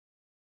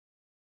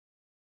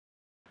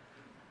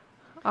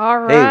All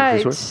right.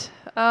 Hey, this works?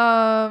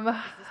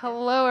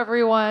 Hello,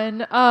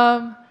 everyone.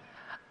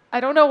 I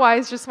don't know why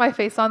it's just my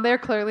face on there.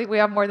 Clearly, we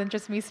have more than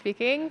just me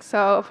speaking.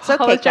 So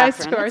apologize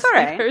to our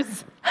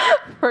speakers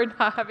for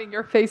not having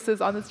your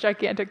faces on this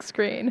gigantic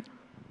screen.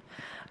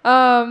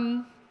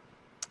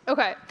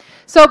 Okay.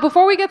 So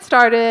before we get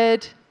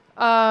started,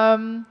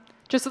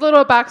 just a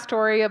little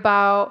backstory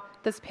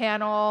about this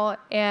panel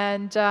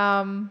and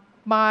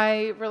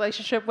my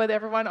relationship with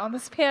everyone on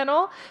this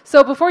panel.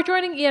 So before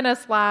joining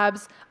ENS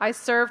Labs, I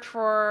served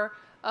for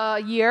a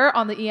year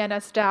on the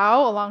ENS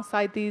DAO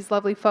alongside these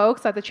lovely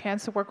folks. I had the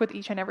chance to work with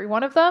each and every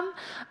one of them.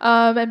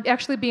 And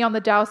actually being on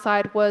the DAO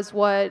side was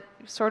what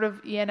sort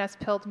of ENS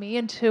pilled me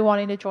into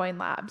wanting to join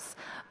Labs.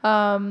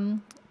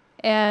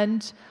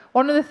 And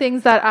one of the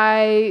things that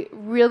I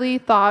really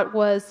thought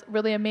was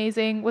really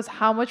amazing was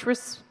how much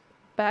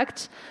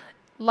respect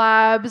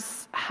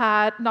ENS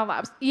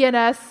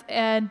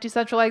and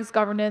decentralized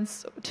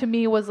governance to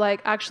me was like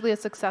actually a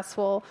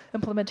successful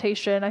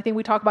implementation. I think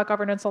we talk about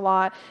governance a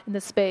lot in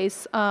this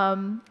space,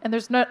 and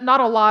there's not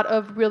a lot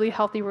of really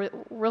healthy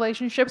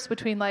relationships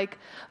between like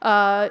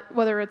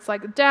whether it's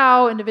like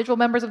DAO, individual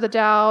members of the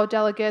DAO,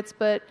 delegates,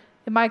 but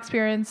in my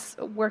experience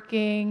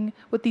working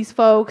with these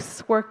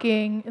folks,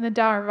 working in the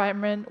DAO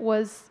environment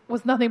was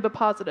nothing but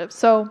positive.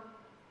 So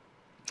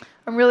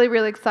I'm really,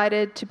 really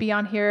excited to be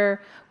on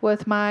here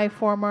with my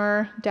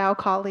former DAO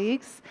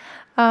colleagues.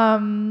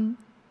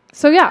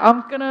 So yeah,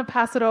 I'm going to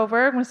pass it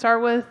over. I'm going to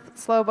start with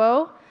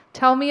Slobo.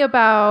 Tell me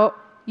about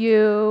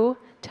you.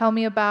 Tell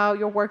me about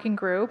your working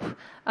group,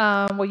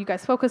 what you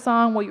guys focus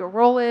on, what your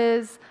role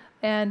is,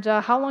 and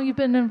how long you've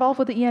been involved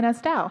with the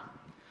ENS DAO.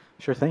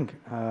 Sure thing.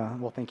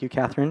 Well, thank you,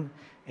 Catherine.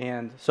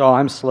 And so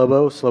I'm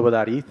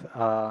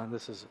slobo.eth.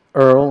 This is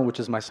Earl, which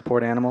is my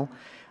support animal.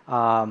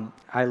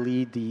 I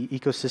lead the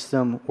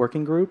ecosystem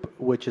working group,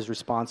 which is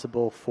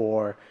responsible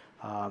for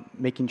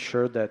making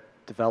sure that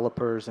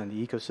developers and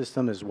the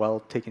ecosystem is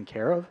well taken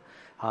care of.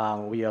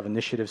 We have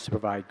initiatives to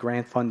provide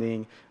grant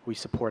funding. We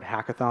support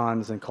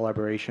hackathons in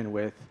collaboration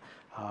with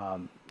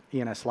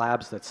ENS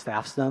Labs that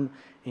staffs them.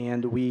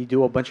 And we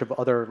do a bunch of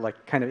other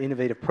like kind of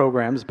innovative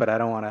programs, but I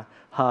don't want to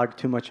hog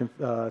too much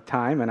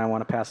time, and I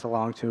want to pass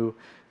along to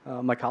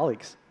my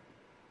colleagues.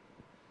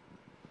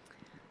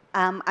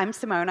 I'm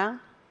simona.eth.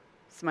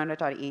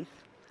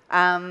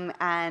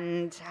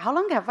 And how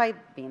long have I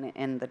been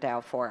in the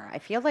DAO for? I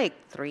feel like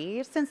 3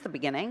 years since the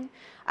beginning.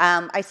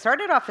 I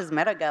started off as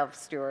MetaGov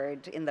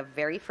steward in the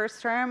very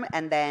first term,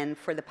 and then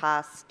for the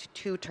past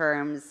 2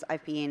 terms,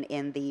 I've been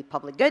in the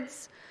public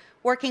goods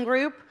working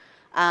group.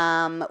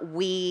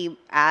 We,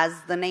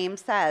 as the name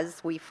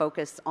says, we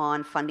focus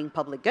on funding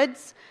public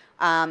goods,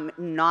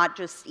 not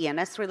just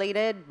ENS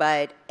related,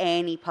 but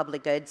any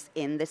public goods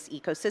in this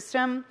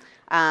ecosystem.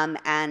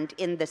 And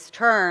in this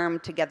term,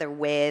 together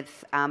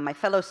with my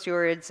fellow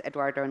stewards,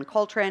 Eduardo and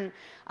Coltrane,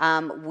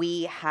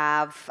 we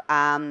have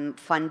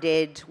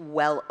funded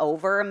well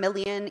over $1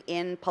 million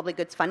in public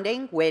goods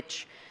funding,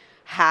 which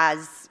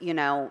has,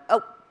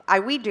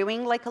 are we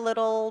doing like a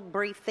little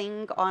brief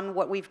thing on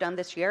what we've done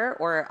this year?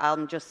 Or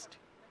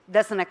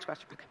that's the next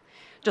question. Okay.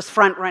 Just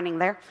front running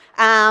there.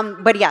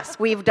 But yes,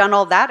 we've done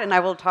all that, and I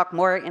will talk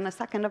more in a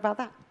second about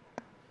that.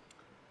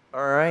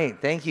 All right,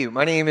 thank you.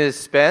 My name is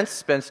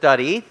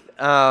spence.eth,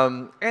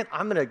 and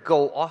I'm going to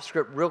go off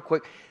script real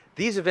quick.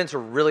 These events are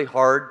really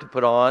hard to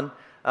put on.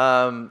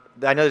 I know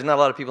there's not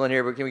a lot of people in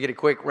here, but can we get a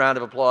quick round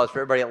of applause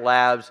for everybody at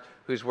Labs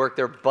who's worked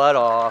their butt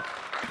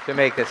off to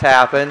make this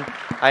happen?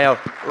 I know,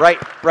 right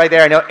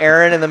there, I know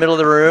Aaron in the middle of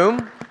the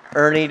room,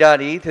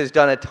 Ernie.eth, has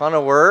done a ton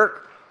of work.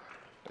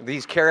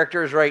 These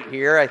characters right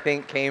here, I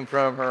think, came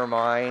from her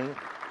mind.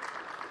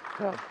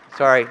 Oh,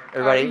 sorry,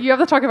 everybody. You have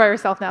to talk about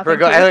yourself now.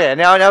 Okay,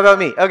 now about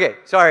me. Okay,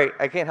 sorry,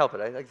 I can't help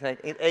it. I like to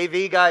thank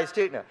AV guys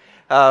too.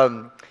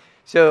 No.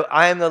 So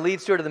I am the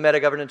lead steward of the Meta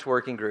Governance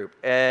Working Group,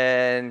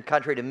 and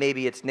contrary to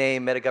maybe its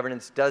name, Meta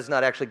Governance does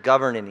not actually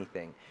govern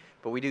anything,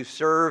 but we do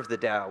serve the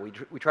DAO.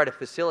 We try to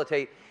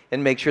facilitate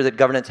and make sure that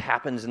governance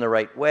happens in the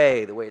right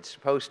way, the way it's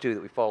supposed to,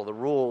 that we follow the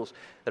rules,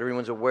 that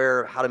everyone's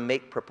aware of how to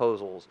make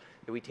proposals,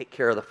 that we take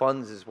care of the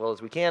funds as well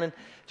as we can, and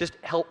just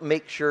help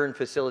make sure and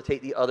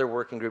facilitate the other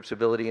working groups'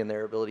 ability and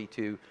their ability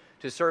to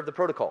serve the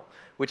protocol,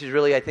 which is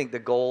really, I think, the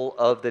goal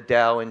of the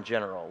DAO in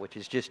general, which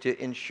is just to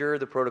ensure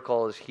the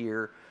protocol is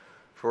here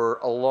for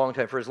a long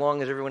time, for as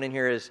long as everyone in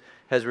here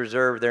has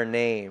reserved their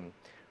name,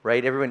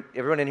 right?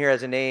 Everyone in here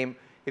has a name.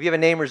 If you have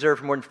a name reserved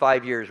for more than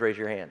 5 years, raise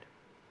your hand.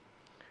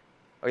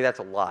 Okay, that's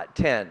a lot.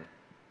 10.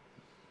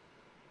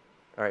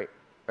 All right,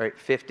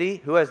 50?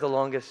 Who has the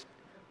longest?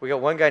 We got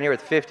one guy in here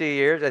with 50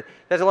 years.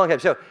 That's a long time.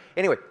 So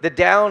anyway, the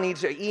DAO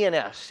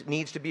ENS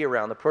needs to be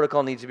around. The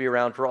protocol needs to be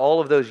around for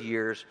all of those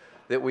years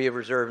that we have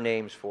reserved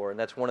names for. And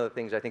that's one of the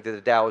things I think that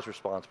the DAO is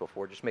responsible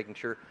for, just making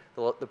sure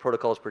the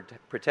protocol is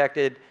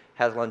protected,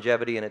 has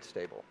longevity, and it's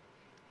stable.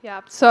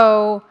 Yeah,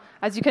 so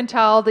as you can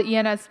tell, the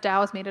ENS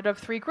DAO is made up of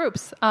 3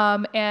 groups.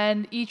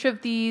 And each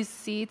of these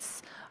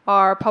seats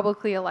are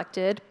publicly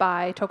elected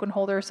by token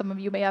holders. Some of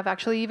you may have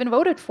actually even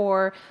voted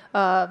for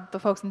the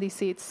folks in these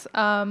seats.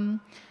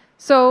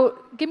 So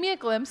give me a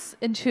glimpse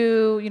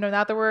into,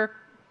 now that we're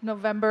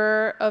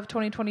November of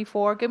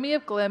 2024, give me a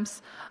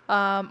glimpse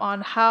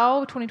on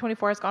how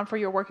 2024 has gone for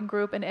your working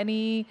group and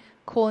any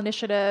cool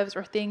initiatives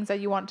or things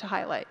that you want to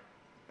highlight.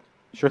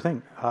 Sure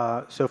thing.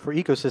 So for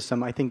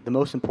ecosystem, I think the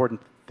most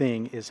important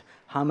thing is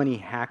how many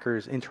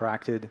hackers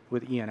interacted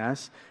with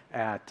ENS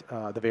at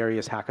the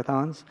various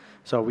hackathons.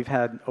 So we've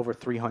had over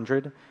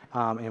 300,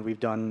 and we've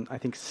done, I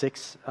think,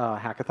 6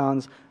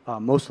 hackathons,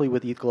 mostly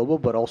with ETH Global,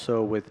 but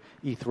also with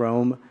ETH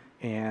Rome,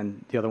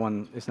 and the other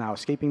one is now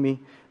escaping me.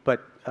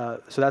 But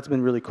so that's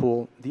been really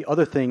cool. The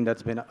other thing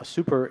that's been a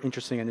super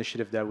interesting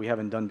initiative that we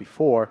haven't done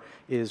before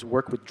is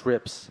work with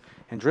DRIPS.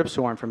 And DRIPS,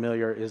 who aren't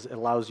familiar, it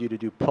allows you to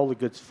do public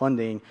goods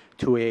funding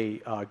to a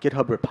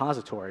GitHub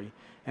repository.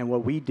 And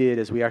what we did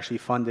is we actually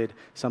funded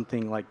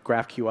something like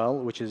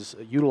GraphQL, which is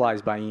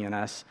utilized by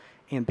ENS.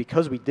 And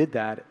because we did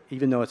that,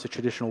 even though it's a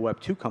traditional Web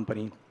 2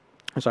 company,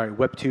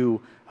 Web 2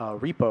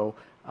 repo,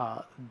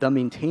 the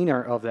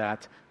maintainer of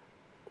that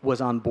was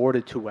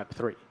onboarded to Web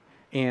 3.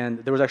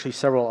 And there was actually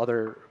several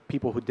other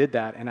people who did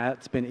that, and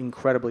that's been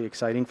incredibly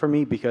exciting for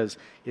me because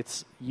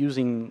it's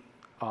using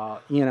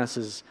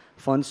ENS's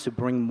funds to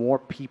bring more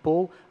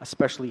people,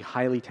 especially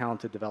highly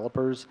talented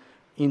developers,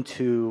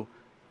 into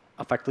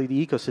effectively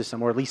the ecosystem,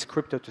 or at least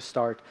crypto to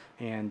start.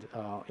 And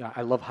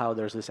I love how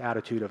there's this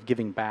attitude of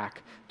giving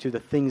back to the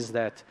things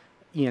that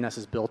ENS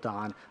is built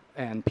on,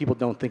 and people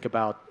don't think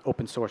about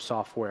open source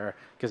software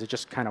because it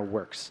just kind of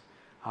works.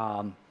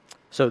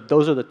 So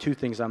those are the 2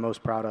 things I'm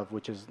most proud of,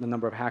 which is the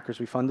number of hackers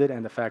we funded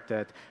and the fact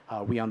that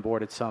we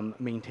onboarded some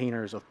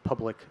maintainers of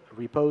public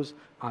repos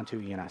onto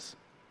ENS.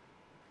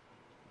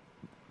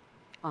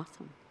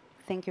 Awesome.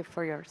 Thank you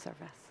for your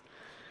service.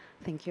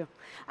 Thank you.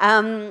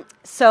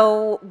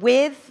 So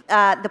with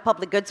the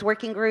Public Goods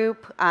Working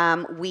Group,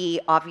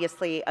 we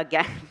obviously,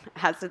 again,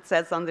 as it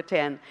says on the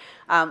tin,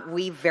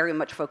 we very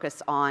much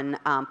focus on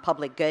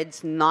public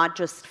goods, not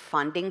just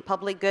funding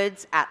public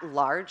goods at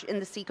large in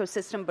this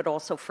ecosystem, but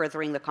also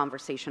furthering the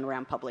conversation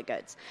around public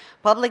goods.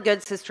 Public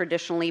goods has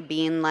traditionally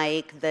been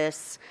like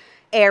this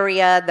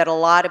area that a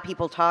lot of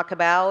people talk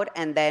about,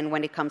 and then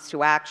when it comes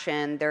to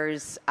action,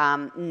 there's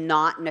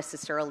not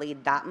necessarily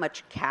that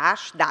much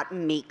cash that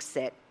makes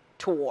it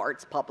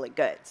towards public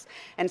goods.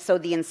 And so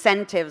the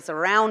incentives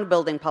around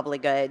building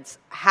public goods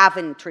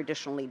haven't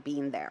traditionally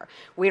been there.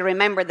 We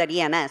remember that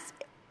ENS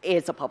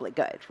is a public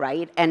good,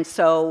 right? And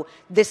so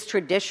this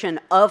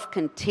tradition of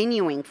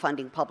continuing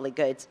funding public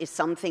goods is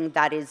something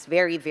that is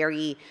very,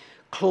 very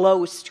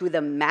close to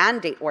the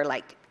mandate, or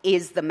like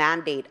is the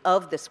mandate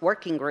of this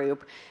working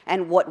group.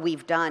 And what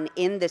we've done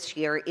in this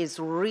year is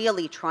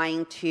really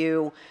trying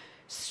to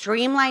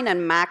streamline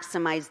and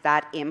maximize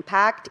that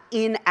impact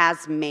in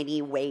as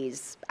many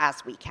ways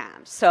as we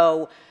can.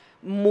 So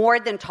more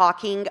than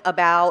talking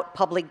about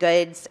public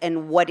goods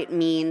and what it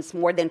means,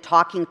 more than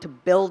talking to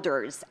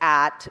builders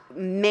at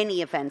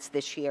many events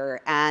this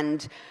year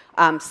and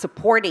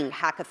supporting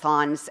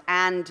hackathons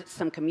and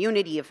some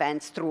community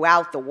events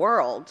throughout the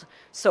world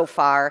so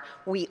far,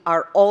 we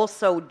are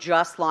also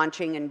just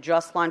launching, and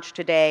just launched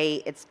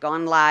today, it's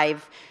gone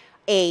live,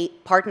 a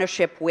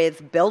partnership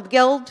with Build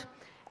Guild.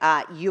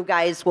 You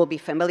guys will be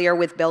familiar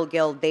with Build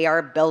Guild. They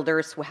are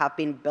builders who have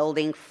been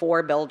building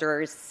for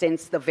builders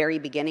since the very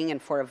beginning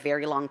and for a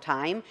very long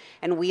time.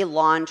 And we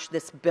launched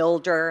this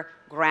builder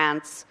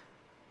grants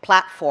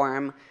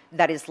platform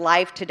that is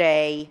live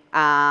today.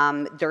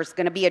 There's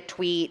going to be a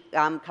tweet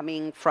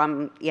coming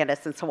from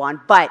ENS and so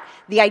on. But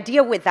the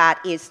idea with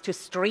that is to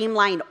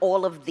streamline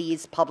all of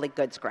these public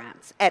goods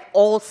grants at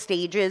all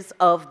stages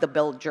of the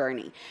build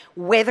journey,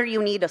 whether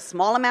you need a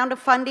small amount of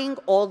funding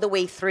all the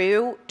way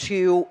through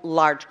to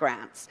large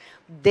grants.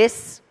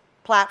 This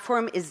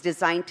platform is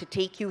designed to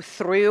take you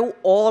through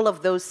all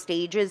of those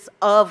stages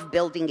of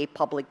building a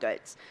public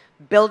goods.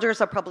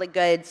 Builders are public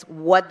goods,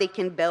 what they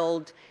can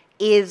build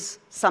is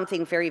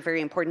something very,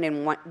 very important,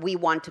 and we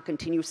want to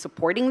continue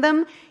supporting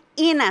them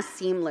in as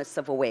seamless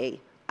of a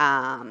way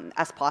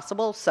as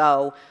possible.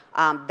 So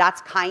that's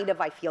kind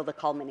of, I feel, the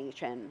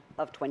culmination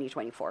of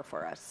 2024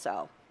 for us.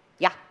 So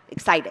yeah,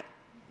 exciting.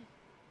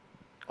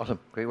 Awesome,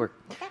 great work.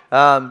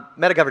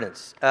 Meta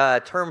governance,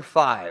 term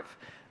 5.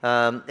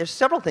 There's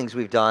several things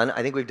we've done.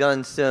 I think we've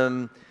done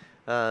some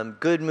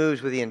good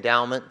moves with the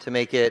endowment to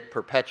make it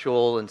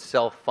perpetual and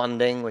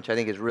self-funding, which I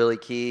think is really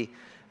key.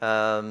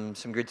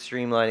 Some good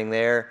streamlining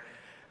there.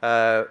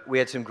 We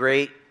had some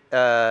great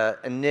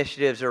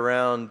initiatives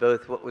around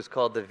both what was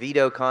called the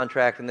veto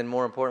contract and then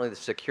more importantly the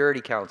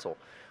Security Council,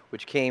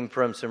 which came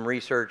from some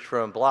research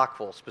from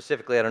Blockful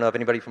specifically. I don't know if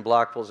anybody from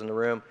Blockful is in the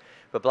room,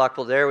 but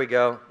Blockful, there we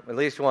go, at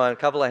least one, a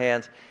couple of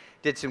hands,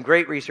 did some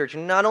great research.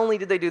 And not only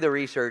did they do the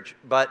research,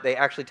 but they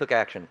actually took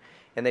action.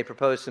 And they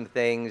proposed some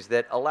things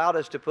that allowed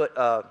us to put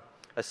a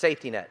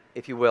safety net,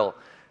 if you will,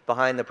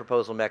 behind the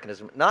proposal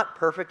mechanism. Not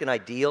perfect and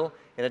ideal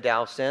in a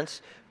DAO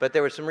sense, but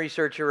there was some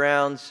research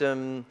around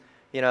some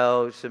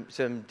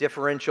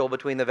differential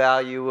between the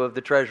value of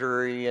the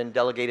treasury and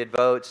delegated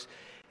votes,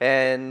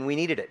 and we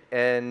needed it.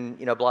 And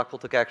Blockful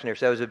took action there,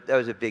 so that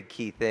was a big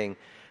key thing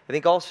I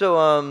think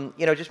also,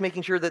 just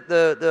making sure that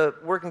the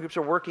working groups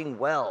are working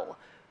well.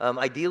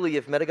 Ideally,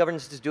 if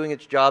meta-governance is doing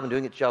its job and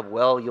doing its job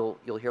well,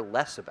 you'll hear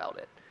less about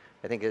it.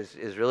 I think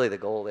is really the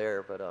goal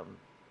there. But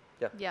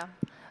yeah. Yeah.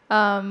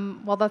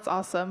 Well, that's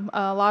awesome.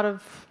 A lot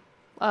of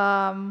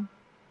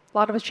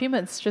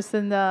achievements just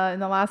in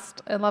the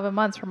last 11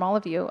 months from all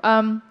of you.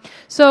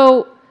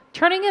 So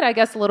turning it, I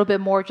guess, a little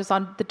bit more just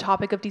on the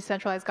topic of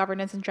decentralized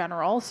governance in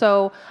general.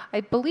 So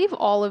I believe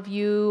all of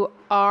you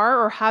are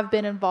or have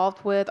been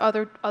involved with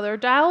other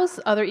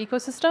DAOs, other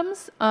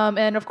ecosystems.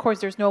 And of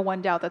course, there's no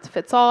one DAO that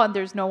fits all, and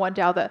there's no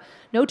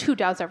two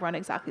DAOs that run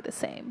exactly the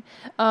same.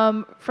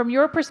 From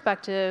your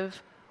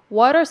perspective,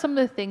 what are some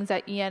of the things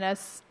that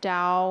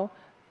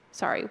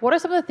what are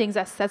some of the things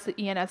that sets the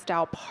ENS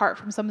DAO apart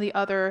from some of the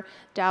other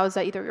DAOs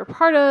that either you're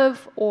part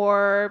of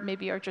or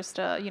maybe are just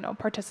a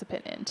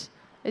participant in?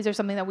 Is there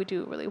something that we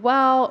do really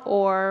well,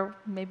 or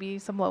maybe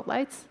some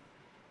lowlights?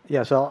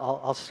 Yeah, so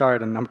I'll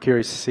start, and I'm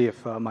curious to see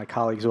if my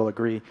colleagues will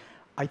agree.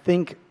 I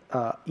think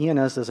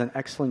ENS does an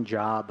excellent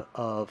job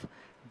of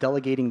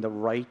delegating the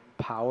right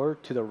power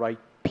to the right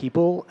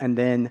people, and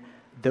then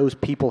those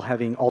people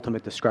having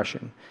ultimate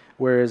discretion.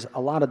 Whereas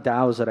a lot of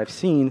DAOs that I've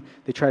seen,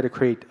 they try to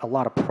create a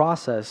lot of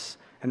process,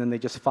 and then they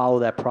just follow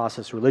that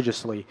process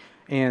religiously.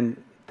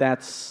 And that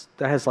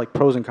has like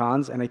pros and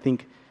cons, and I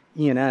think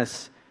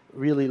ENS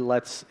really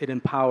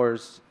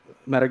empowers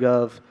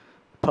MetaGov,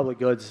 public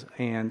goods,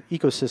 and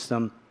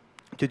ecosystem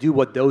to do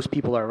what those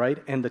people are, right?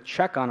 And the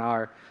check on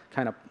our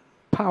kind of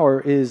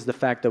power is the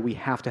fact that we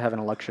have to have an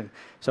election.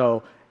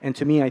 So, and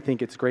to me, I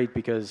think it's great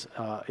because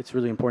it's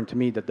really important to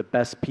me that the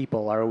best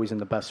people are always in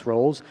the best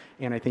roles.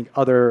 And I think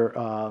other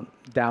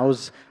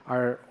DAOs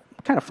are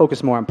kind of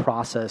focused more on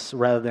process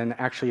rather than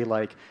actually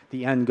like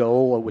the end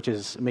goal, which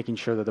is making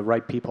sure that the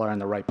right people are in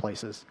the right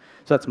places.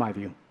 So that's my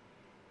view.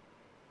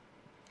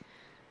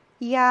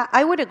 Yeah,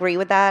 I would agree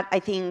with that. I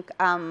think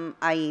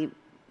I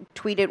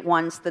tweeted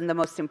once that the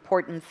most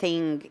important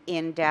thing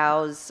in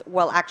DAOs,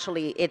 well,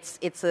 actually, it's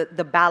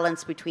the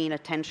balance between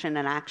attention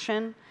and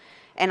action.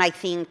 And I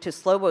think to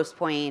Slobo's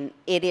point,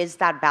 it is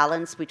that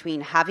balance between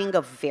having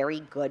a very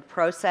good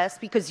process,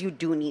 because you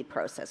do need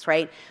process,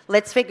 right?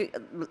 Let's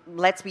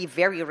be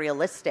very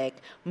realistic.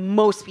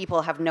 Most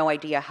people have no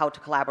idea how to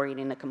collaborate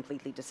in a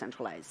completely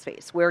decentralized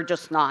space. We're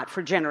just not,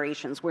 for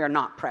generations, we're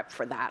not prepped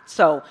for that.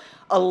 So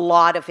a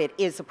lot of it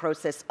is a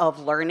process of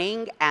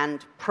learning,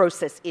 and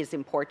process is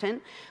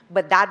important.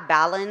 But that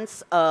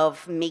balance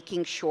of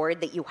making sure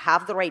that you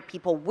have the right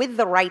people with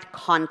the right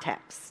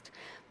context.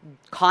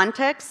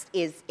 Context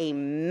is a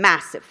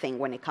massive thing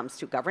when it comes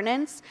to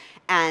governance,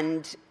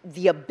 and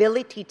the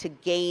ability to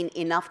gain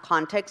enough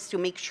context to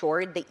make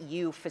sure that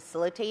you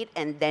facilitate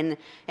and then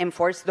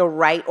enforce the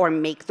right or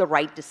make the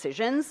right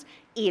decisions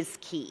is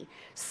key.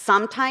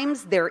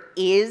 Sometimes there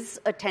is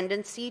a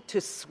tendency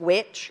to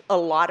switch a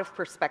lot of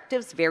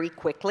perspectives very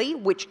quickly,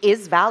 which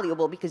is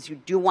valuable because you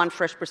do want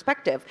fresh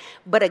perspective.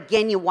 But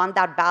again, you want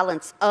that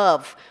balance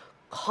of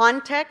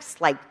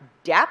context, like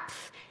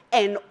depth,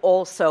 and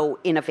also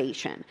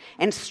innovation.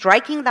 And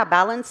striking that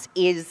balance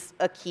is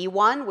a key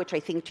one, which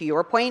I think, to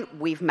your point,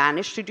 we've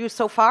managed to do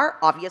so far.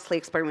 Obviously,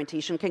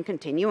 experimentation can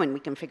continue and we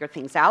can figure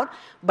things out.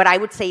 But I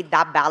would say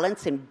that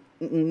balance and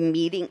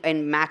meeting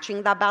and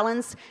matching that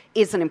balance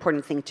is an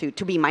important thing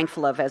to be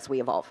mindful of as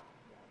we evolve.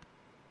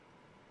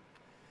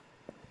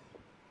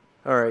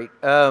 All right.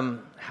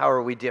 How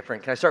are we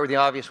different? Can I start with the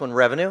obvious one,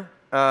 revenue,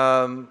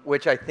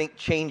 which I think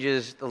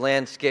changes the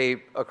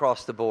landscape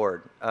across the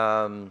board.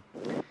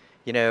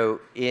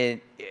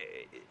 In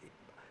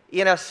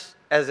ENS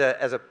as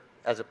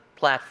a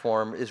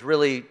platform is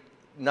really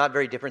not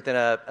very different than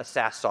a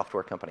SaaS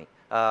software company.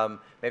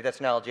 Maybe that's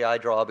an analogy I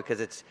draw because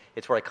it's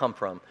where I come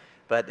from.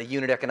 But the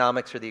unit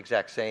economics are the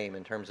exact same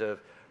in terms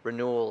of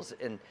renewals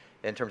and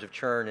in terms of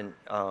churn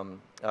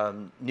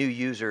and new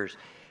users.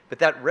 But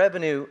that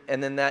revenue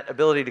and then that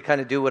ability to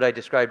kind of do what I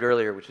described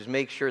earlier, which is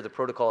make sure the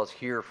protocol is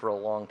here for a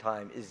long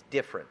time, is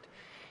different.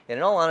 And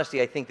in all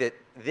honesty, I think that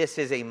this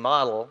is a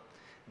model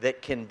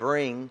that can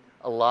bring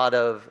a lot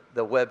of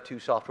the Web 2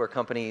 software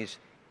companies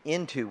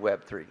into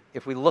Web 3.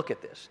 If we look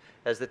at this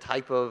as the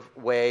type of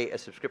way a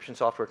subscription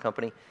software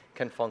company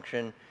can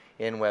function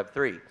in Web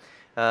 3.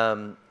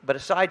 But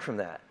aside from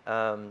that,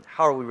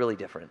 how are we really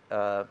different?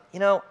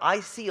 I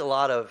see a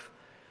lot of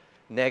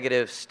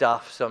negative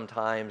stuff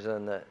sometimes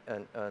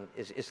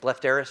is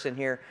Lefteris in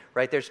here,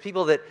 right? There's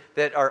people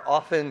that are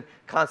often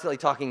constantly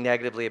talking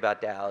negatively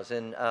about DAOs,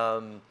 and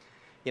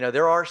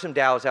there are some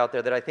DAOs out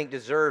there that I think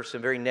deserve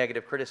some very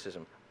negative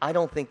criticism. I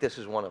don't think this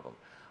is one of them.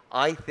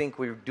 I think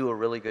we do a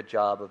really good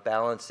job of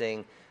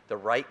balancing the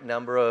right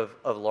number of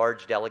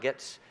large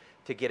delegates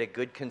to get a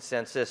good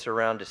consensus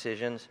around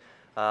decisions,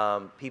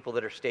 people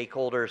that are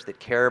stakeholders, that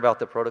care about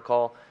the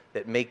protocol,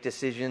 that make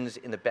decisions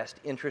in the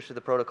best interest of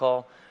the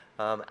protocol.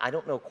 I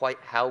don't know quite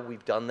how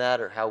we've done that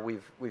or how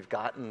we've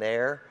gotten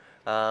there,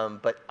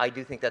 but I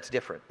do think that's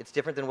different. It's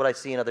different than what I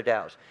see in other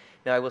DAOs.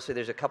 Now, I will say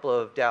there's a couple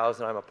of DAOs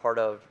that I'm a part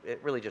of,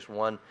 really just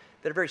one,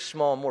 that are very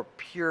small, more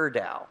pure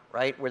DAO,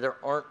 right, where there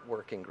aren't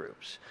working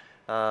groups.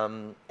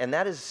 And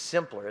that is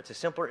simpler. It's a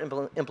simpler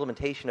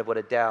implementation of what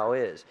a DAO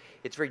is.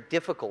 It's very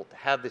difficult to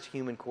have this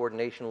human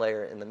coordination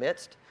layer in the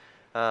midst.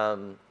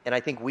 And I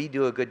think we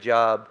do a good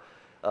job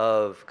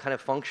of kind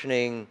of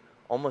functioning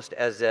almost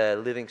as a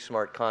living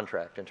smart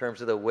contract in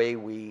terms of the way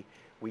we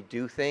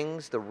do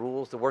things. The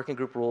rules, the working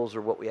group rules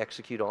are what we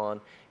execute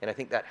on. And I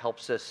think that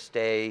helps us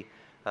stay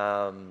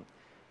in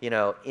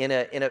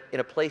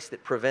a place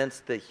that prevents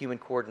the human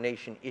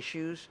coordination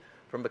issues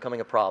from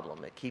becoming a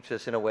problem. It keeps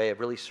us in a way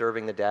of really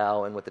serving the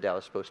DAO and what the DAO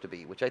is supposed to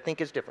be, which I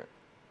think is different.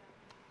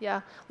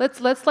 Yeah,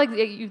 let's like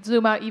you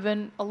zoom out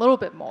even a little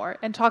bit more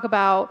and talk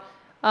about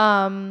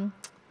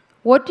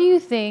what do you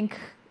think?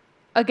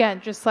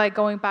 Again, just like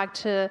going back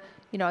to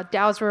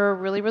DAOs were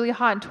really, really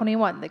hot in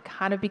 21. They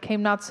kind of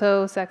became not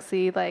so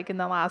sexy like in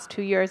the last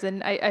 2 years.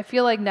 And I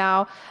feel like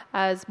now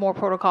as more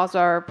protocols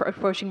are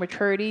approaching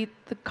maturity,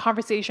 the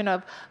conversation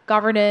of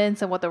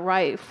governance and what the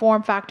right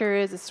form factor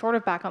is sort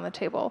of back on the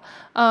table.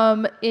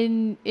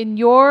 In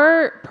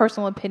your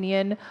personal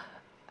opinion,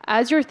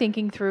 as you're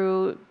thinking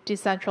through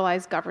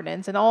decentralized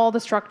governance and all the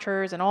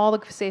structures and all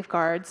the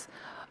safeguards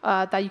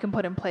that you can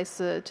put in place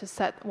to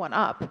set one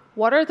up,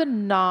 what are the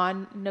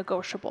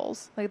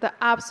non-negotiables, like the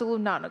absolute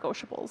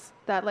non-negotiables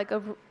that like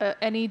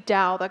any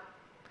DAO that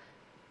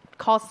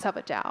calls itself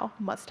a DAO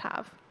must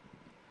have?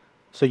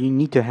 So you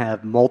need to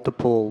have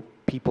multiple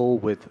people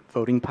with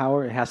voting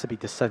power. It has to be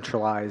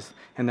decentralized,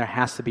 and there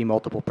has to be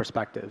multiple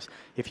perspectives.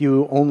 If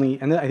you only,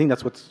 and I think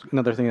that's what's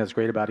another thing that's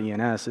great about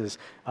ENS is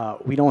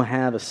we don't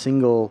have a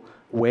single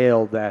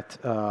whale that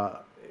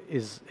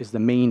is the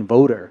main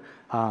voter.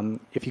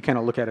 If you kind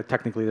of look at it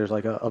technically, there's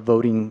like a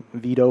voting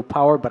veto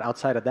power, but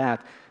outside of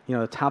that,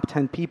 the top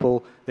 10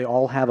 people, they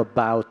all have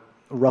about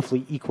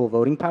roughly equal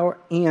voting power,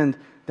 and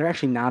they're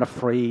actually not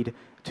afraid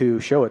to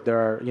show it.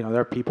 There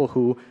are people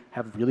who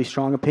have really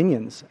strong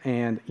opinions,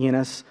 and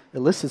ENS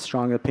elicits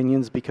strong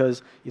opinions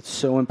because it's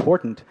so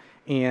important.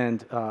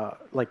 And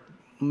like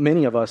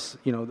many of us,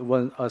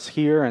 us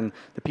here and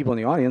the people in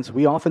the audience,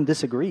 we often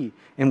disagree,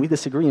 and we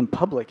disagree in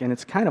public, and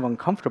it's kind of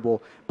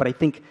uncomfortable. But I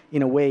think,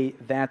 in a way,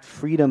 that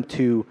freedom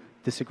to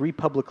disagree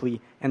publicly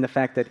and the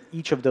fact that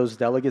each of those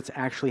delegates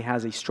actually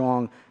has a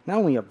strong, not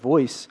only a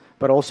voice,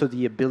 but also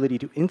the ability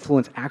to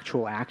influence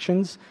actual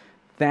actions,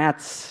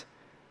 that's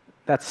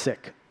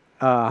sick.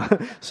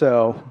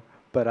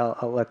 But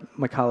I'll let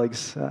my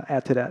colleagues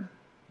add to that.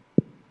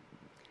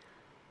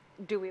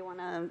 Do we want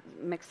to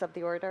mix up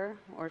the order,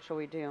 or shall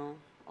we do?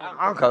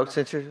 I'll go,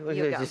 since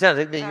it sounds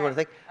like you want to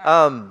think.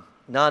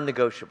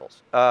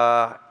 Non-negotiables.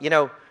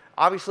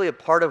 Obviously a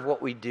part of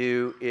what we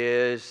do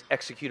is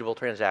executable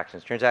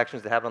transactions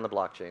that happen on the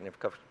blockchain.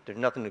 There's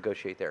nothing to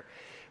negotiate there.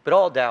 But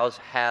all DAOs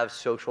have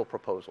social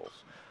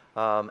proposals.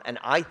 And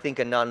I think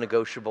a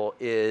non-negotiable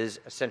is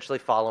essentially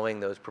following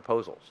those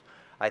proposals.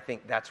 I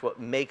think that's what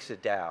makes a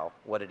DAO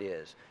what it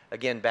is.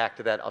 Again, back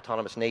to that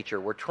autonomous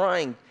nature. We're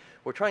trying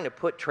to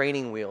put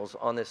training wheels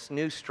on this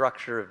new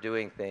structure of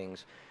doing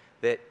things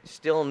that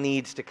still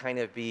needs to kind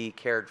of be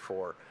cared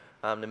for,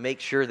 to make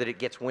sure that it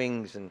gets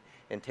wings and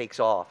takes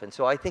off. And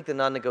so I think the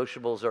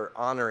non-negotiables are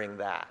honoring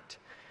that.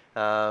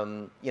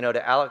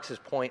 To Alex's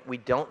point, we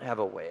don't have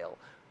a whale.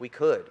 We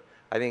could.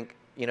 I think,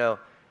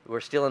 we're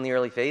still in the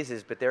early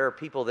phases, but there are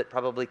people that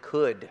probably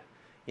could,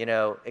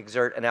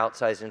 exert an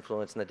outsized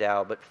influence in the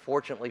DAO. But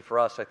fortunately for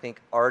us, I think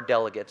our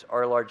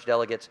large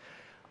delegates,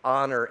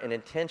 honor and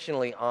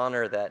intentionally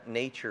honor that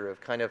nature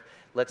of kind of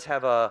let's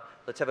have a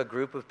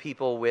group of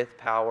people with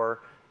power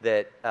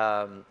that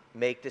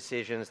make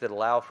decisions that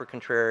allow for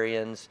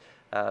contrarians,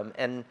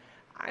 and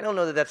I don't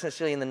know that that's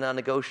necessarily in the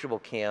non-negotiable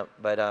camp,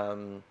 but I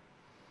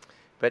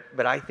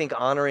think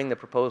honoring the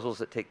proposals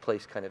that take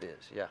place kind of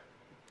is, yeah.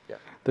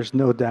 There's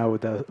no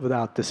DAO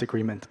without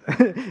disagreement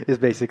is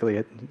basically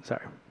it.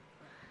 Sorry.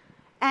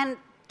 And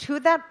to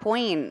that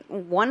point,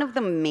 one of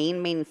the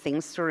main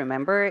things to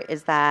remember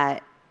is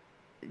that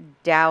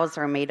DAOs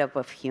are made up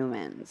of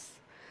humans.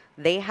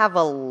 They have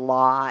a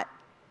lot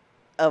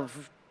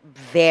of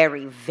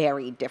very,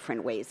 very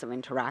different ways of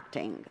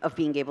interacting, of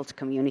being able to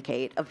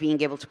communicate, of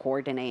being able to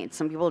coordinate.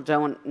 Some people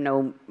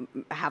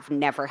have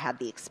never had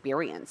the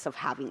experience of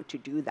having to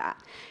do that.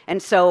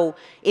 And so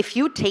if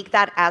you take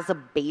that as a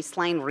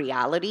baseline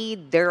reality,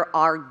 there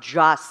are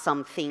just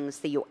some things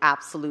that you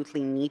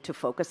absolutely need to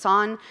focus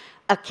on.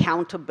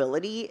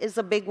 Accountability is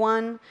a big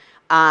one.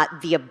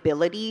 The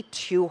ability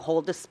to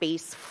hold a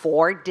space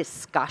for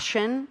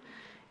discussion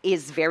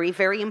is very,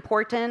 very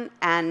important.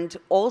 And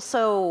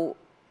also,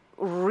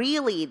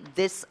 really,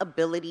 this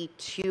ability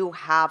to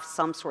have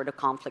some sort of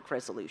conflict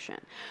resolution,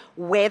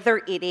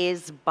 whether it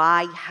is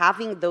by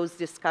having those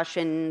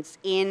discussions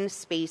in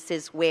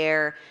spaces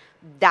where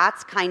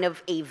that's kind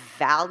of a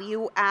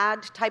value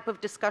add type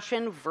of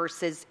discussion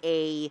versus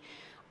a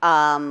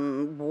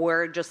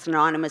we're just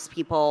anonymous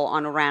people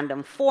on a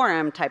random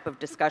forum type of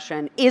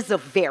discussion is a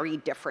very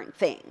different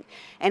thing.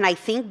 And I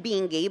think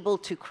being able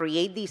to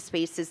create these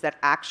spaces that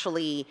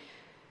actually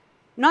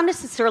not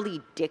necessarily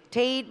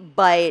dictate,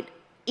 but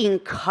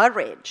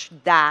encourage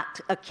that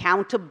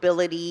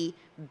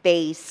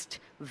accountability-based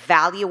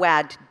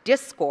value-add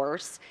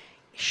discourse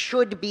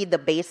should be the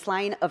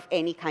baseline of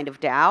any kind of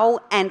DAO,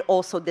 and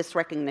also this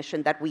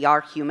recognition that we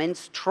are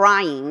humans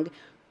trying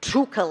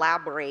to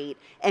collaborate,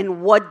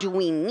 and what do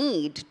we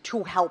need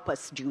to help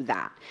us do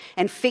that,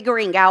 and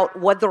figuring out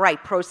what the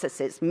right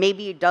process is.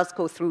 Maybe it does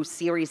go through a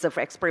series of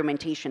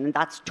experimentation, and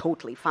that's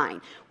totally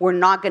fine. We're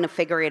not going to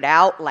figure it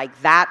out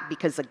like that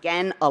because,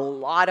 again, a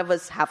lot of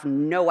us have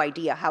no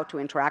idea how to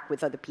interact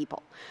with other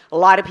people. A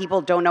lot of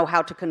people don't know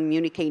how to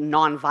communicate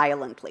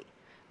non-violently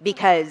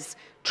because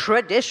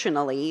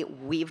traditionally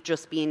we've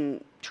just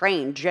been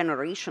trained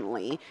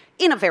generationally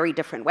in a very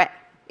different way,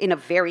 in a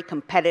very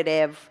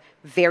competitive,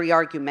 very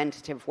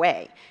argumentative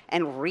way.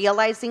 And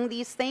realizing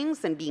these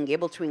things and being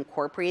able to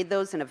incorporate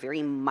those in a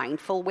very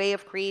mindful way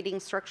of creating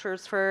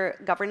structures for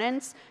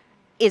governance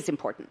is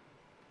important.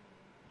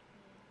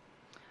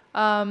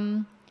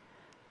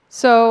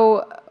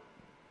 So,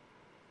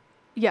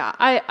 yeah,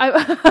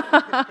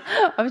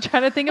 I'm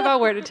trying to think about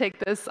where to take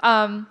this.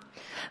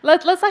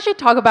 Let's actually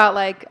talk about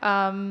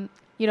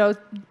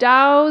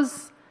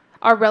DAOs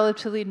are a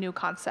relatively new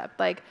concept.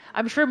 Like,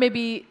 I'm sure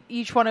maybe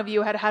each one of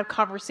you had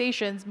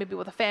conversations, maybe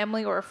with a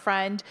family or a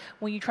friend,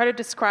 when you try to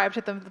describe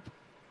to them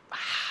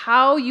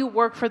how you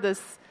work for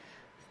this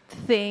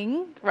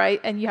thing,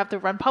 right? And you have to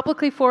run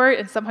publicly for it,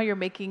 and somehow you're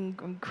making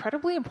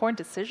incredibly important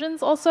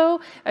decisions also.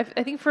 I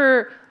think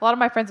for a lot of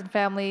my friends and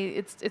family,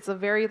 it's a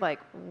very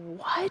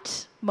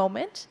what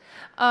moment?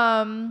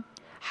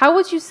 How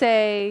would you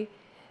say,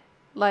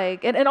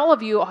 and all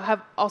of you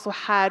have also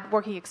had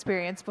working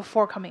experience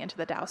before coming into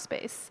the DAO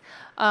space.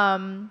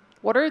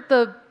 What are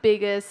the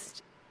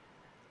biggest,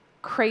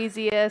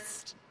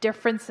 craziest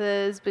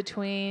differences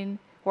between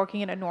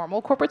working in a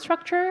normal corporate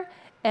structure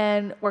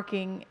and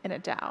working in a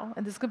DAO?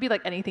 And this could be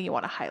anything you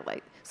want to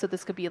highlight. So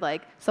this could be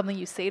something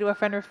you say to a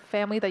friend or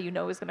family that you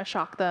know is going to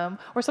shock them,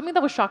 or something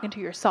that was shocking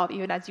to yourself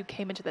even as you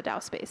came into the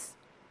DAO space.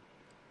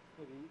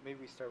 Maybe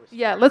we start with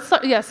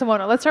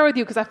Simona, let's start with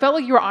you because I felt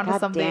like you were onto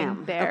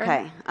something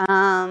there.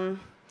 Okay.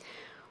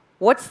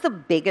 What's the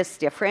biggest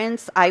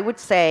difference? I would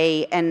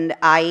say, and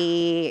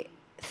I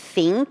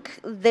think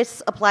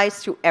this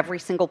applies to every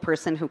single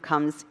person who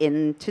comes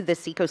into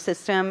this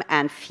ecosystem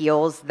and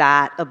feels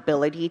that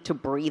ability to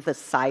breathe a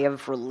sigh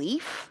of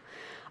relief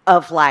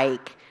of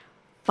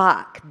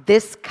fuck,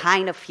 this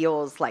kind of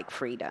feels like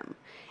freedom.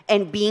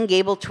 And being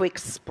able to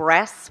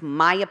express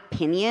my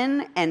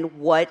opinion and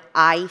what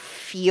I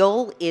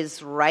feel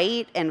is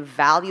right and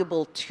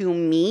valuable to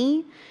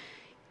me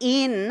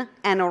in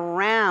and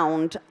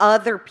around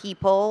other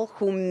people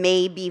who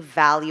may be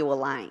value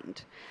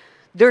aligned.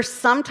 There's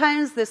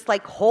sometimes this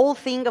whole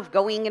thing of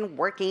going and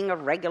working a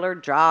regular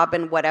job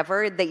and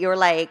whatever that you're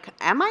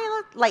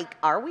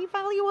are we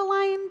value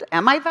aligned?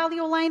 Am I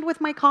value aligned with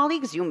my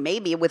colleagues? You may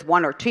be with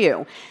one or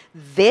two.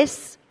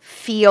 This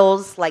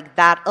feels like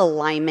that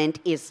alignment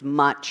is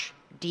much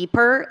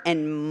deeper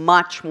and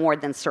much more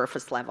than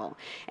surface level.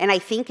 And I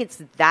think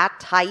it's that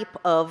type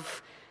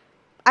of,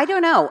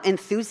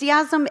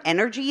 enthusiasm,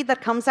 energy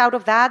that comes out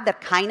of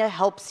that kind of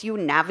helps you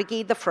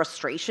navigate the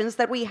frustrations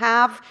that we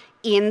have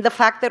in the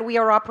fact that we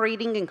are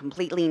operating in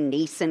completely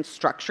nascent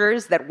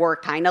structures that we're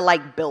kind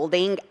of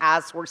building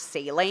as we're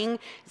sailing.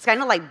 It's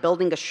kind of like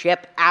building a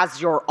ship as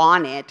you're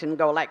on it and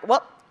go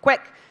well,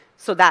 quick,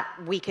 so that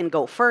we can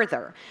go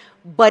further.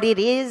 But it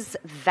is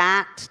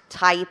that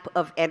type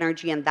of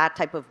energy and that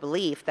type of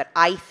belief that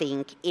I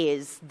think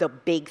is the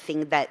big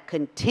thing that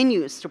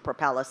continues to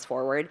propel us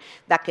forward,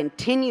 that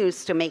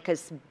continues to make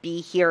us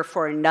be here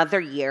for another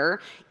year,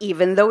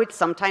 even though it's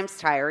sometimes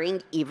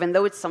tiring, even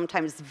though it's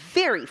sometimes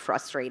very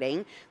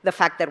frustrating, the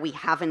fact that we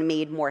haven't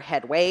made more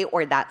headway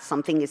or that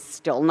something is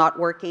still not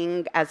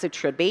working as it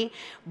should be.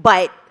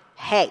 But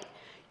hey,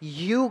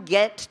 you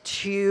get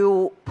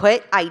to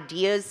put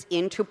ideas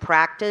into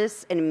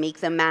practice and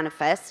make them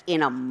manifest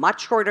in a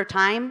much shorter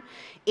time,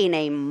 in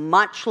a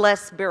much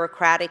less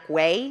bureaucratic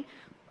way.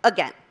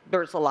 Again,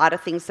 there's a lot of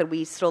things that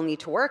we still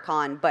need to work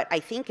on, but I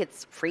think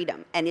it's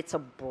freedom, and it's a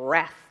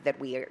breath that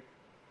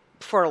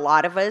for a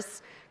lot of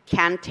us,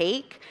 can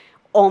take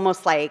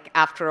almost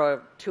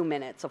after 2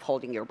 minutes of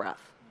holding your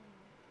breath.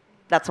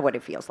 That's what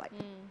it feels like.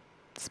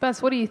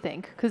 Spence, what do you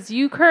think? Because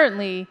you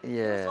currently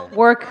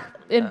work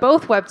in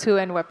both Web 2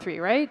 and Web 3,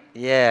 right?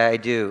 Yeah, I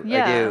do.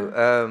 Yeah. I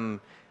do.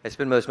 I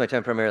spend most of my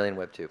time primarily in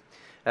Web 2.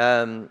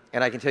 And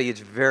I can tell you it's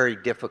very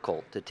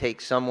difficult to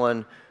take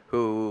someone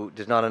who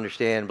does not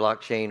understand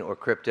blockchain or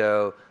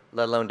crypto,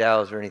 let alone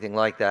DAOs or anything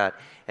like that,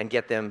 and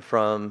get them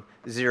from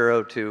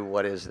zero to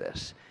what is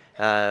this.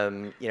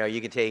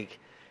 You can take,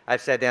 I've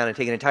sat down and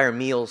taken entire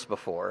meals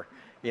before,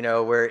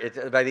 where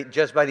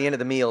just by the end of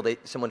the meal,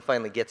 someone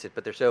finally gets it,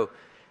 but there's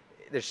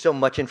so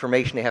much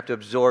information they have to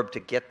absorb to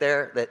get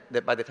there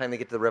that by the time they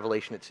get to the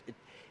revelation,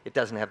 it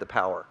doesn't have the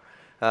power.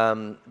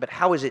 But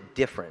how is it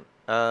different?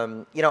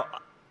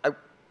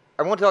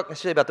 I won't talk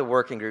necessarily about the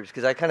working groups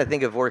because I kind of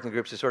think of working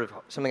groups as sort of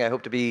something I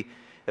hope to be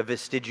a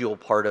vestigial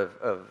part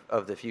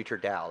of the future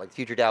DAO. The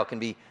future DAO can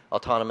be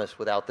autonomous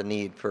without the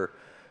need for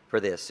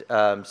this.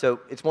 So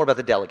it's more about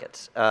the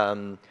delegates.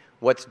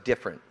 what's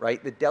different,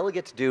 right? The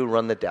delegates do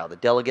run the DAO. The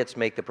delegates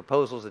make the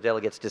proposals. The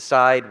delegates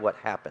decide what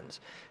happens.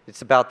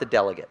 It's about the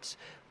delegates.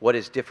 What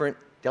is different?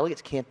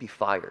 Delegates can't be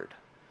fired,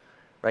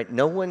 right?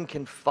 No one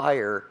can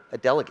fire a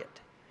delegate.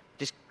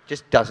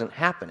 Just doesn't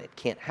happen. It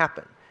can't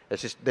happen.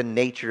 That's just the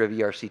nature of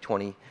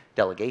ERC20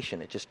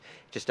 delegation. It just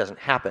doesn't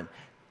happen.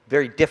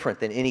 Very different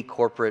than any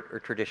corporate or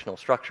traditional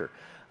structure.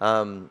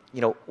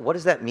 What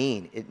does that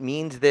mean? It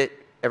means that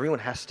everyone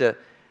has to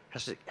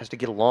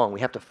get along.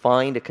 We have to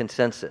find a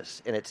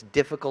consensus, and it's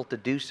difficult to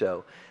do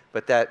so.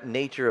 But that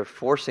nature of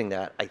forcing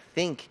that, I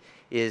think,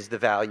 is the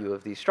value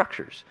of these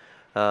structures.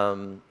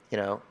 So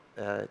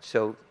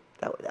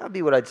that would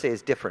be what I'd say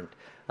is different.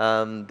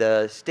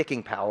 The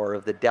sticking power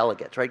of the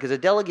delegates, right? Because a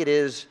delegate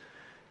is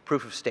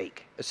proof of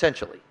stake,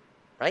 essentially,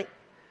 right?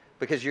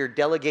 Because you're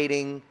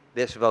delegating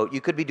this vote.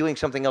 You could be doing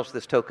something else with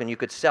this token. You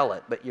could sell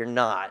it, but you're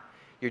not.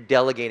 You're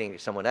delegating to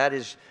someone. That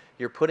is,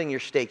 you're putting your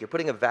stake. You're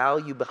putting a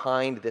value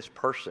behind this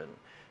person,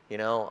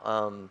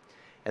 and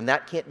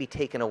that can't be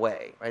taken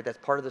away, right? That's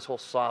part of this whole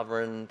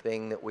sovereign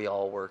thing that we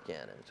all work in.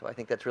 And so I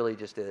think that's really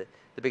just the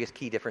biggest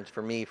key difference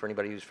for me, for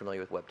anybody who's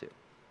familiar with Web 2.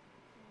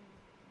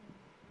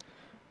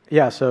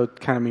 Yeah, so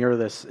kind of mirror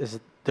this, is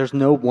there's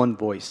no one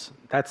voice.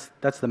 That's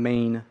the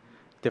main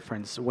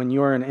difference. When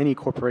you're in any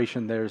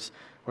corporation, usually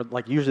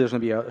there's going to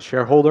be a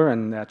shareholder,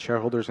 and that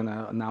shareholder is going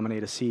to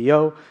nominate a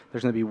CEO.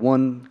 There's going to be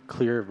one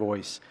clear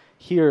voice.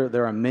 Here,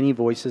 there are many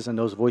voices, and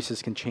those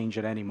voices can change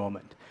at any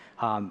moment.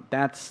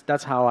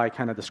 That's how I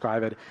kind of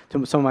describe it.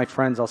 To some of my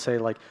friends, I'll say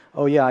like,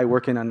 oh yeah, I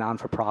work in a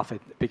non-for-profit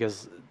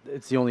because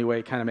it's the only way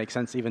it kind of makes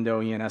sense, even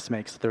though ENS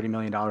makes $30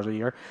 million a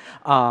year.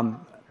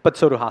 But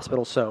so do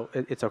hospitals, so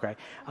it's okay.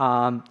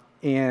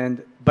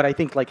 But I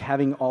think like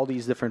having all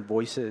these different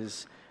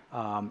voices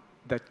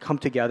that come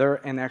together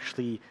and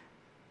actually,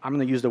 I'm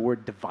going to use the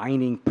word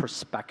divining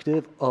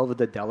perspective of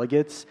the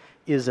delegates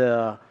is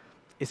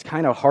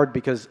kind of hard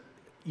because,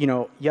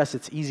 yes,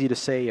 it's easy to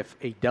say if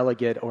a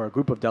delegate or a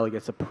group of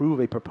delegates approve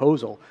a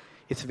proposal.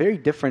 It's very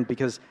different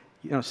because,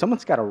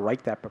 someone's got to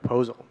write that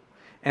proposal.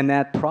 And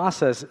that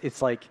process,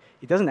 it's like,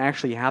 it doesn't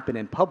actually happen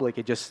in public.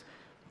 It just,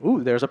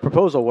 there's a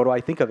proposal. What do I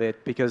think of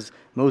it? Because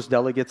most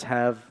delegates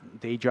have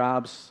day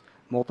jobs,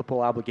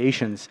 multiple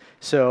obligations.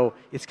 So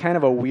it's kind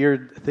of a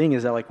weird thing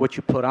is that like what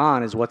you put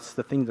on is what's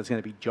the thing that's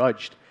going to be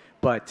judged.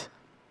 But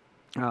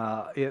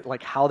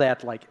how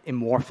that like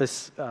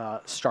amorphous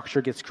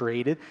structure gets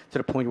created to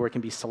the point where it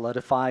can be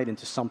solidified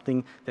into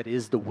something that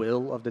is the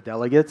will of the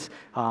delegates,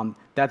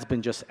 that's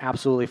been just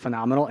absolutely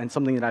phenomenal and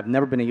something that I've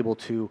never been able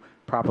to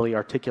properly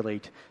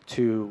articulate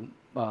to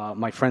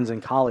my friends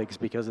and colleagues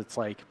because it's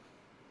like,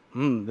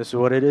 this is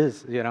what it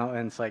is,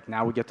 and it's like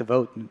now we get to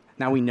vote.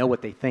 Now we know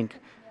what they think.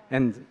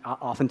 And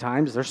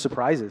oftentimes there's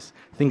surprises.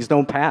 Things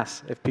don't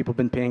pass if people have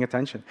been paying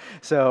attention.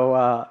 So,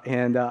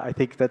 I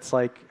think that's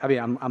like,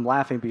 I'm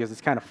laughing because it's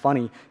kind of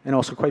funny and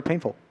also quite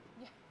painful.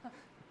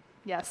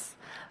 Yes.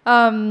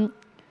 So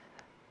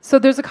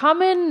there's a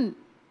common,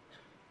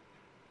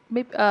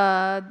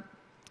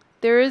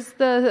 there is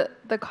the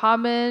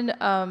common,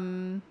 I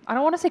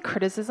don't want to say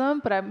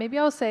criticism, but maybe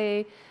I'll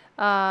say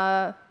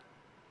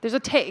there's a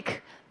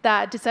take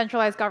that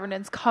decentralized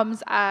governance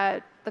comes at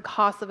the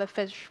cost of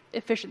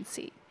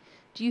efficiency.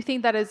 Do you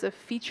think that is a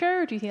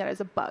feature, or do you think that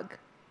is a bug?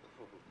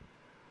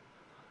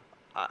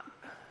 I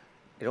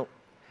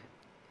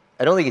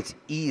don't think it's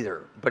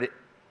either, but it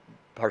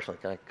partially.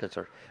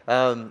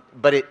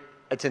 But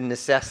it's a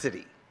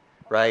necessity,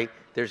 right?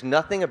 There's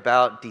nothing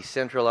about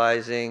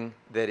decentralizing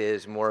that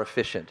is more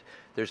efficient.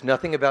 There's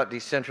nothing about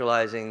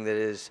decentralizing that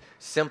is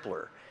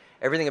simpler.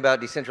 Everything about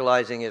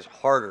decentralizing is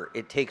harder.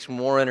 It takes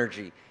more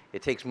energy.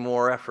 It takes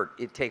more effort.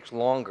 It takes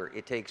longer.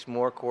 It takes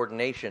more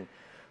coordination.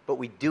 But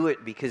we do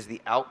it because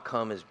the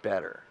outcome is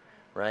better,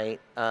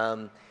 right?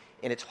 And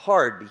it's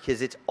hard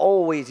because it's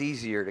always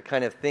easier to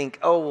kind of think,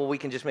 we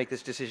can just make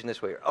this decision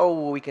this way,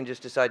 or we can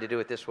just decide to do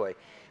it this way,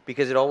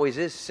 because it always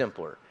is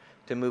simpler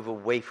to move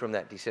away from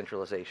that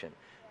decentralization.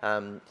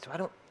 So I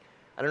don't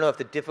know if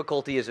the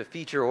difficulty is a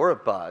feature or a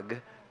bug,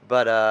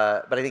 but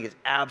I think it's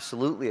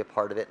absolutely a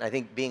part of it. And I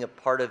think being a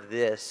part of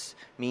this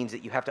means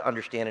that you have to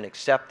understand and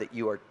accept that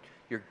you're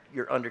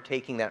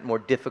undertaking that more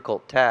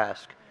difficult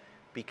task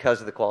because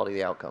of the quality of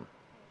the outcome.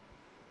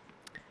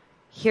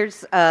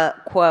 Here's a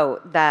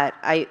quote that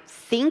I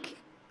think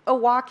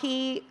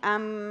Owaki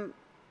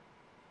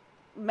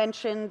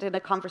mentioned in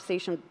a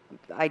conversation,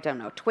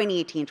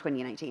 2018,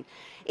 2019.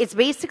 It's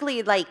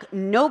basically like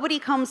nobody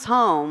comes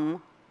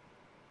home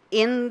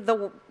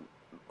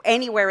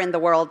anywhere in the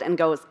world and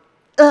goes,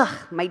 ugh,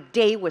 my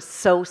day was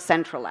so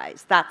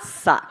centralized. That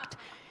sucked.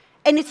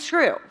 And it's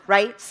true,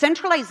 right?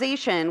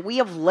 Centralization, we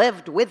have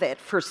lived with it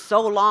for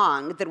so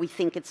long that we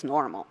think it's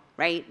normal,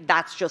 right?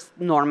 That's just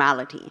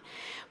normality.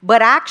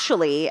 But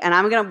actually, and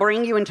I'm going to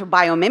bring you into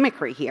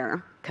biomimicry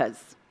here,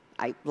 because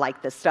I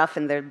like this stuff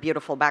and the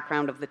beautiful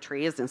background of the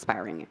tree is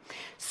inspiring me.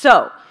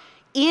 So,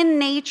 in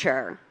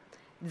nature,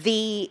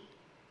 the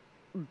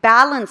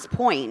balance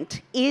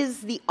point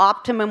is the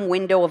optimum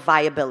window of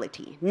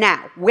viability.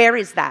 Now, where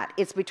is that?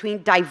 It's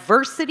between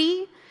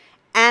diversity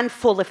and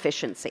full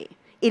efficiency.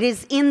 It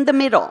is in the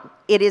middle.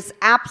 It is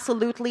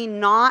absolutely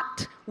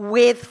not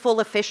with full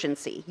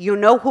efficiency. You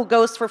know who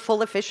goes for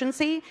full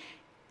efficiency?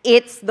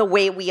 It's the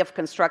way we have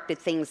constructed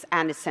things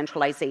and its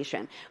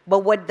centralization. But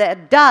what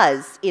that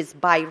does is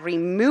by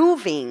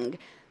removing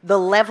the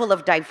level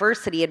of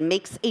diversity, it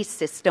makes a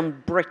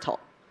system brittle.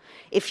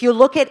 If you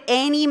look at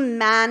any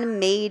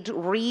man-made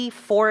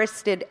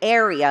reforested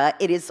area,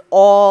 it is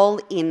all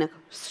in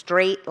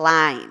straight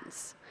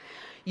lines.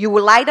 You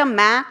will light a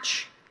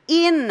match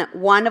in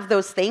one of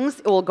those things,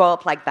 it will go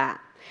up like that.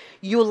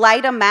 You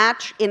light a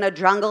match in a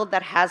jungle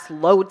that has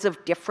loads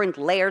of different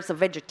layers of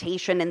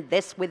vegetation and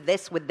this with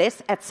this with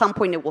this, at some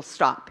point it will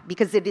stop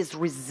because it is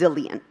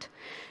resilient.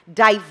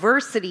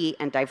 Diversity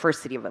and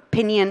diversity of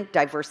opinion,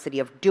 diversity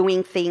of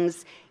doing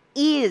things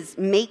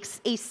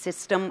makes a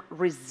system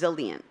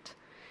resilient.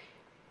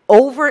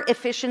 Over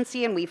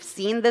efficiency, and we've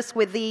seen this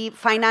with the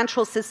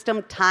financial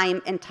system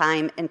time and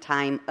time and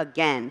time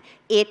again,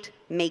 it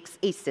makes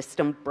a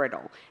system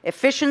brittle.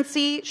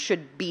 Efficiency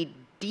should be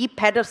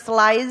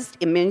depedestalized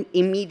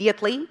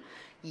immediately.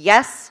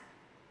 Yes,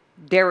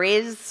 there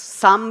is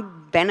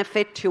some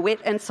benefit to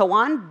it and so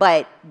on,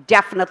 but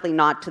definitely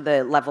not to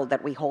the level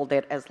that we hold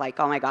it as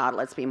like, oh my God,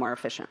 let's be more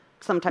efficient.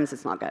 Sometimes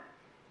it's not good.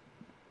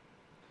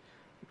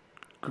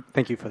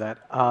 Thank you for that.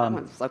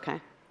 It's okay.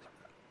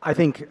 I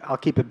think I'll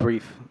keep it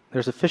brief.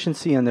 There's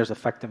efficiency and there's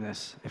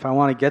effectiveness. If I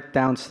want to get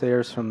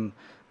downstairs from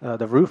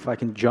the roof, I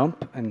can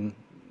jump and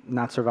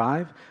not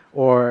survive,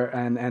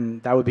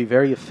 and that would be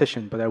very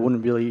efficient, but that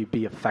wouldn't really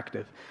be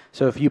effective.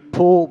 So if you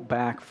pull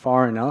back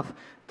far enough,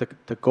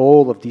 the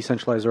goal of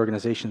decentralized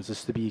organizations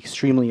is to be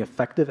extremely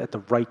effective at the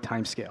right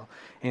time scale.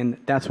 And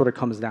that's what it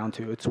comes down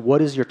to. It's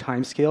what is your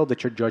time scale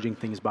that you're judging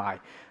things by.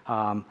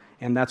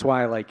 And that's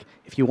why, like,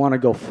 if you want to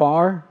go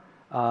far,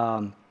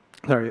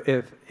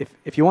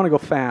 if you want to go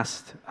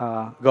fast,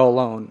 go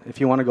alone. If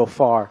you want to go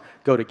far,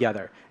 go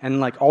together. And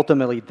like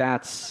ultimately,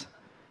 that's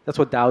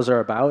what DAOs are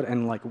about.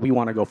 And like we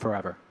want to go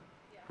forever.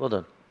 Well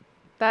done.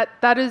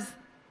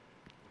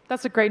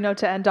 That's a great note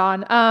to end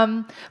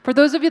on. For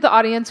those of you in the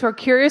audience who are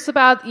curious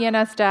about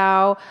ENS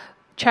DAO,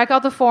 check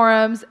out the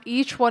forums.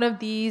 Each one of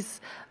these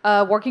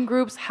working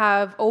groups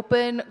have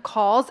open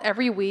calls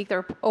every week.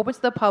 They're open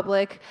to the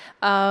public.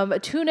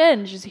 Tune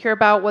in just to hear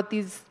about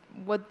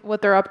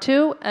what they're up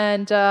to,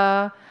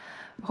 and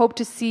hope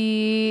to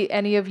see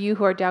any of you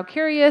who are DAO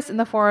curious in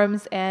the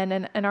forums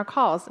and in our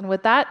calls. And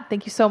with that,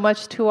 thank you so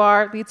much to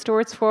our lead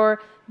stewards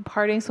for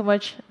imparting so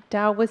much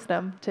DAO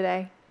wisdom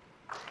today.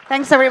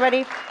 Thanks,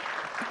 everybody.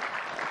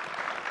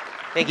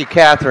 Thank you,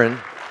 Catherine.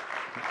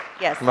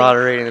 Yes.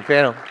 Moderating the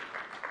panel.